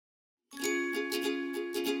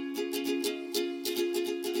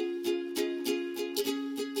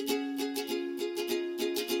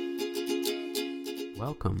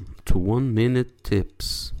Welcome to 1 Minute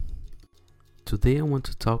Tips. Today I want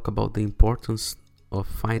to talk about the importance of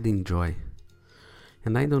finding joy.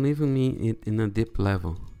 And I don't even mean it in a deep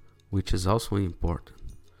level, which is also important.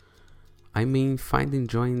 I mean finding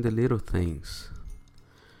joy in the little things.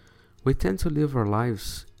 We tend to live our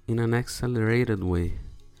lives in an accelerated way,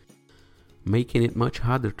 making it much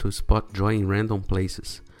harder to spot joy in random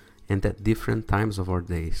places and at different times of our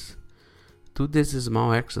days. Do this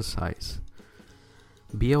small exercise.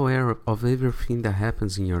 Be aware of everything that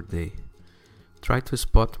happens in your day. Try to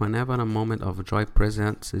spot whenever a moment of joy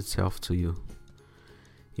presents itself to you.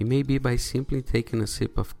 It may be by simply taking a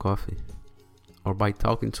sip of coffee or by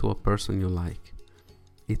talking to a person you like.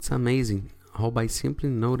 It's amazing how by simply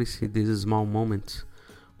noticing these small moments,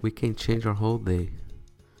 we can change our whole day.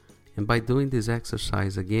 And by doing this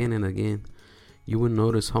exercise again and again, you will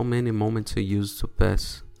notice how many moments you used to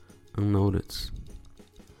pass unnoticed.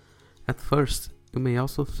 At first, you may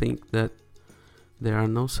also think that there are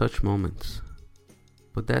no such moments,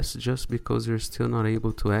 but that's just because you're still not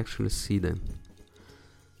able to actually see them.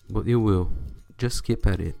 But you will. Just keep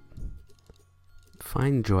at it.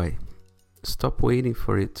 Find joy. Stop waiting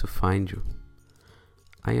for it to find you.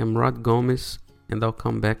 I am Rod Gomez, and I'll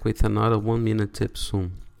come back with another 1 minute tip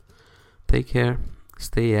soon. Take care,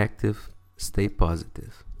 stay active, stay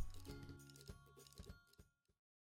positive.